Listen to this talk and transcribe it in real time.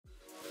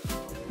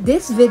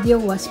This video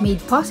was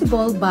made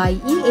possible by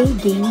EA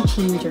Game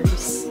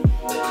Changers.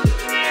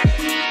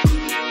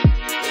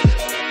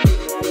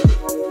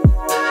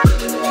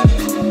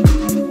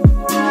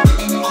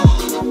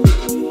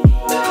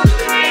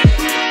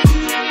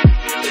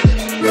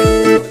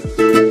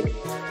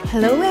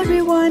 Hello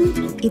everyone,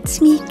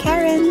 it's me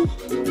Karen.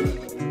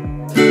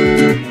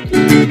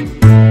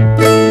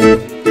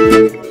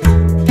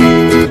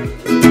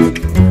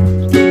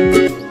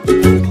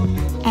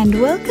 And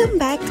welcome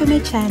back to my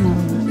channel.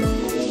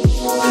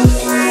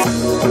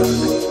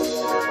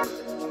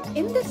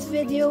 In this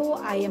video,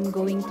 I am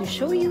going to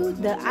show you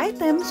the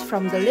items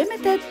from the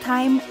limited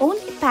time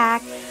only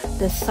pack,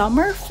 the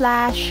Summer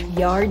Flash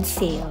Yard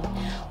Sale,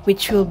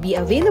 which will be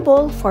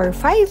available for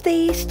 5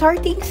 days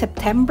starting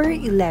September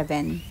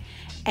 11.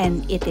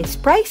 And it is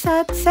priced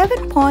at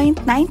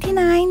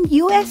 $7.99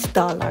 US.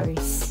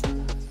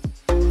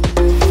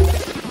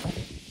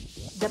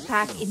 The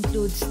pack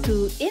includes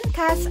 2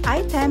 in-cast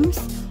items,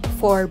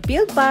 4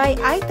 build-buy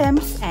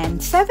items,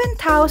 and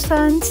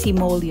 7,000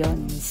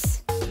 simoleons.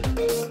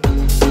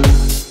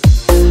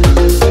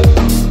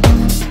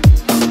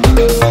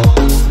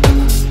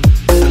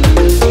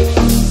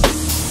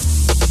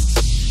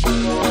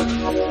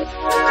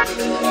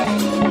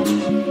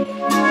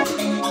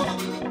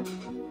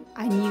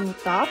 A new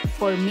top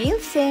for male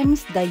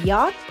Sims, the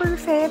Yacht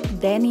Perfect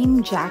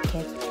Denim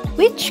Jacket,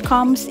 which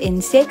comes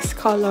in 6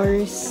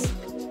 colors.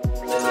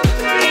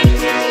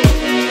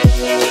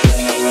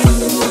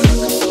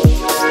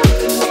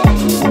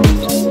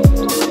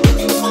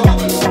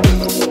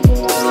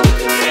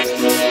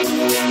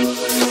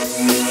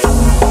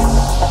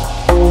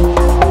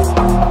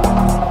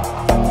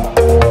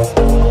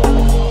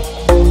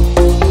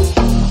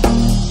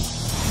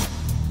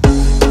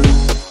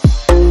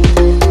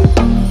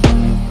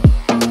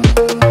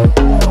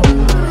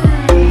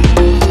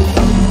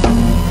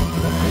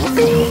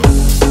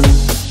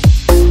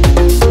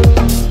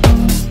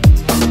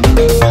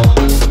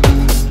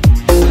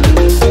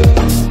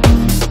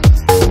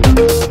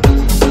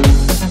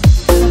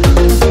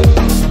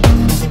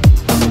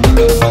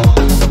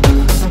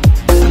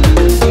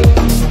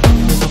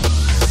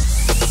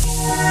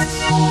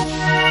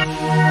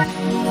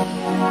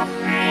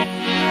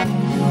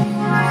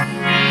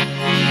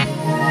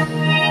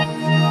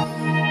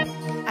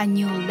 A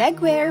new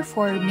legwear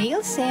for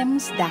male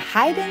Sims, the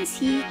Hide and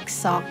Seek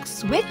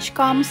Socks, which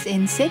comes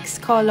in 6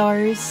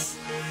 colors.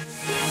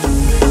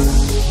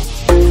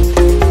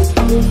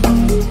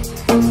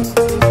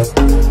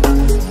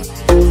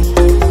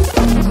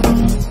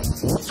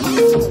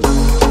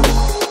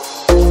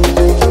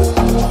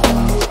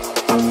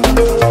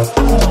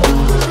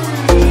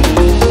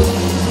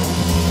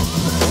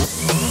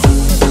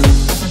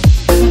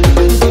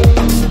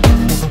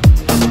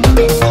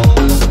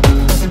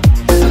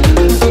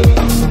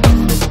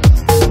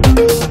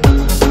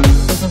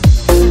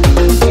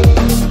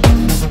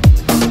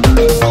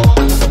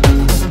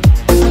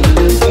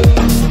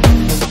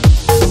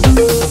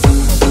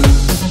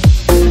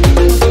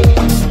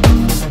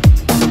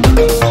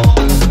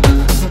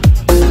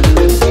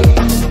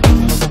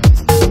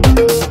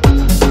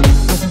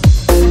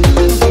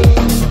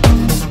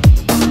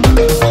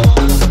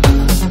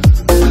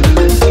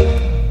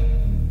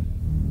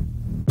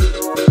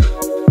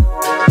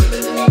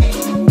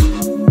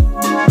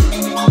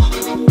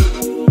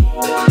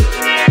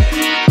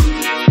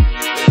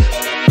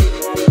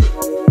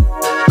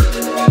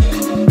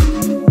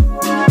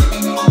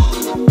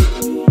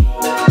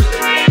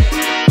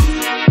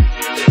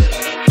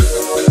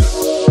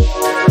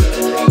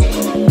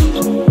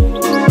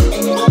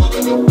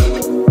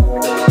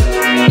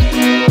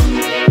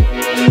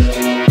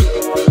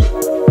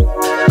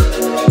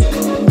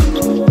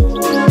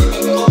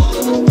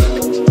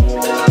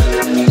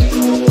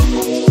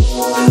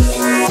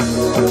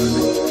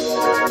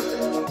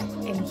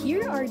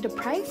 The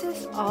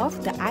prices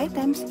of the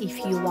items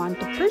if you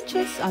want to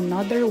purchase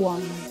another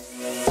one.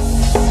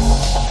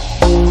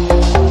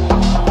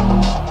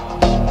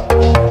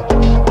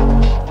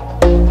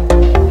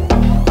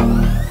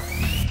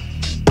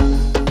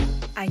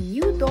 A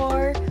new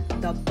door,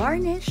 the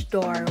varnish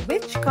door,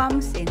 which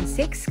comes in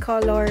 6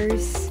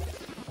 colors.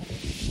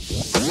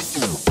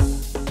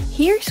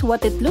 Here's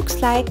what it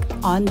looks like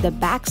on the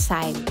back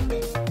side.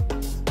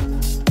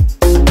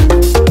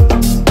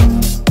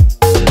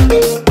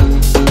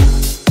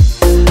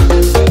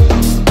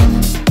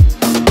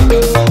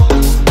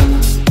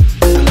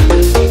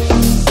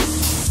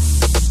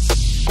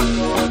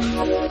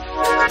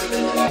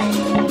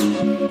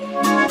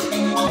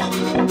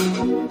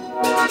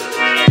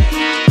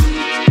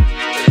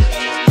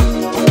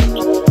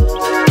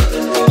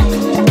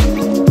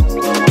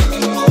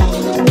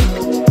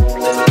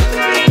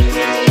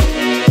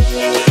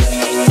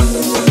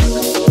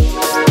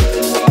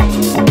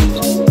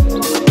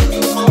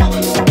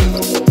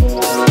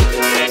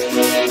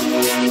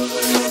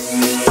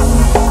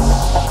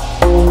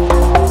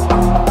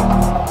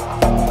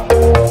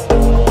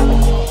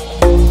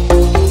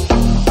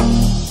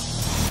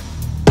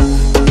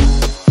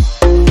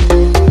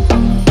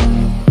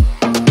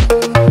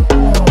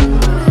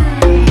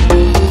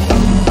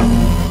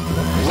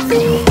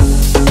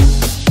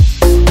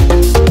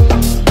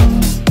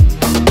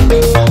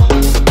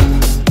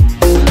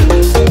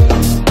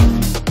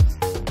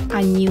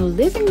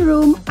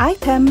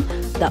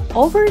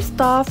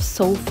 overstuffed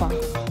sofa,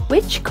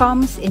 which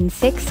comes in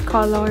 6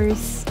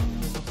 colors.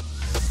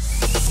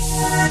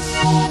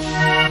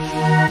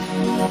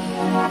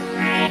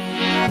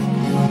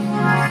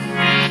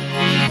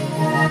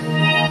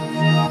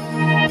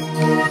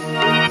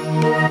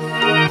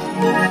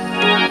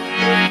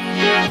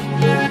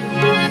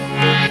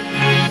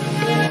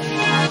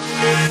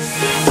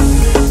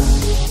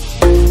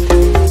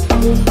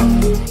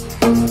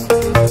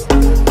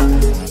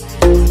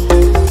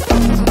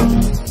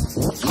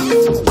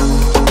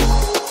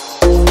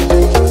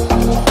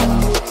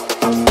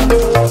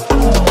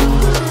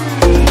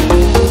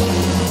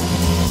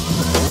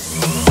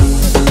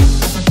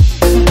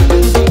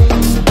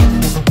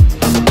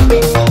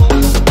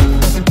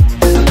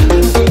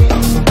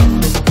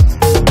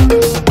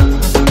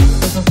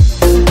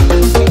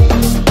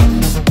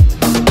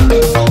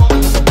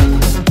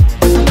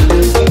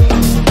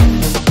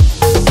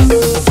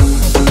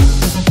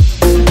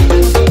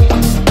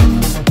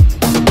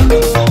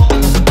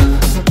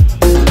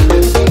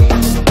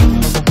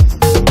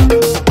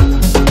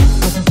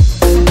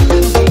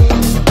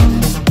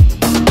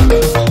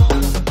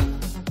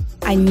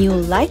 A new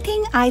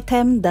lighting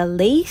item, the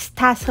lace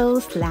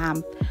tassels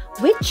lamp,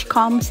 which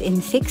comes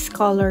in 6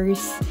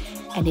 colors,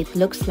 and it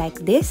looks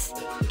like this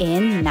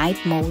in night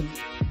mode.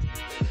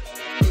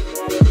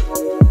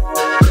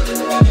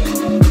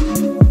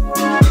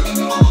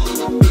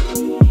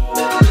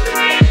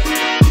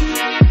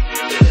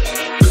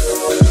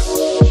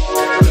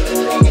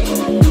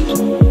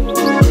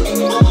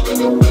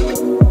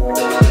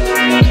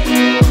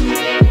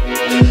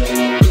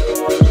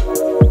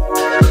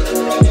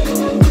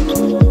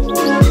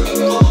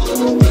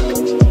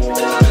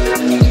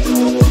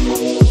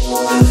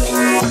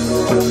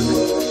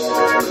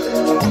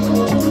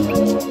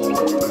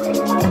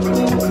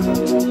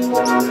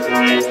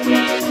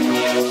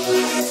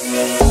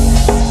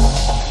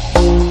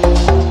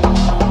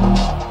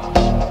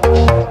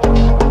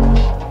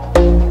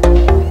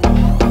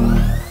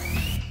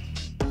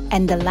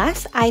 And the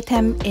last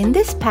item in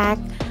this pack,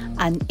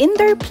 an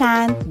indoor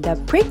plant, the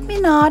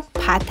Prick-Me-Not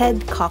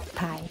Potted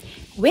Cacti,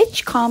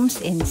 which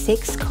comes in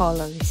 6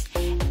 colors,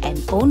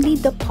 and only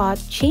the pot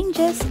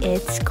changes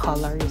its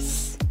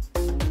colors.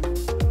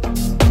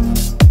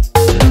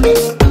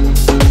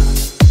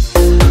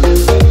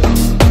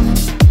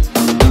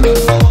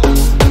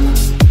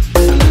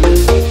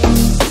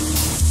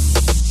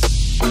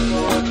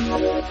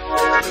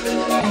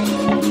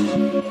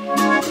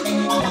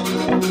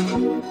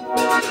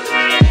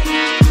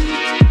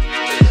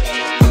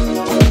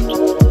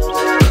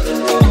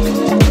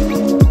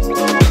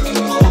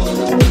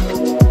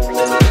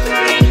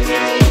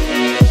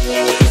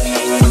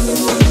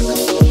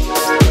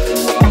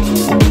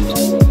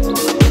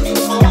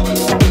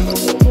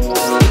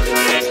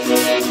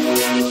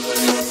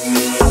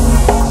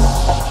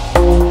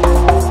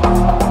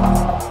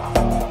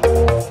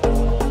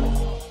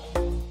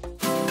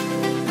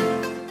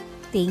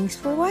 Thanks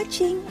for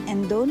watching,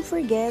 and don't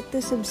forget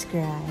to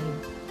subscribe.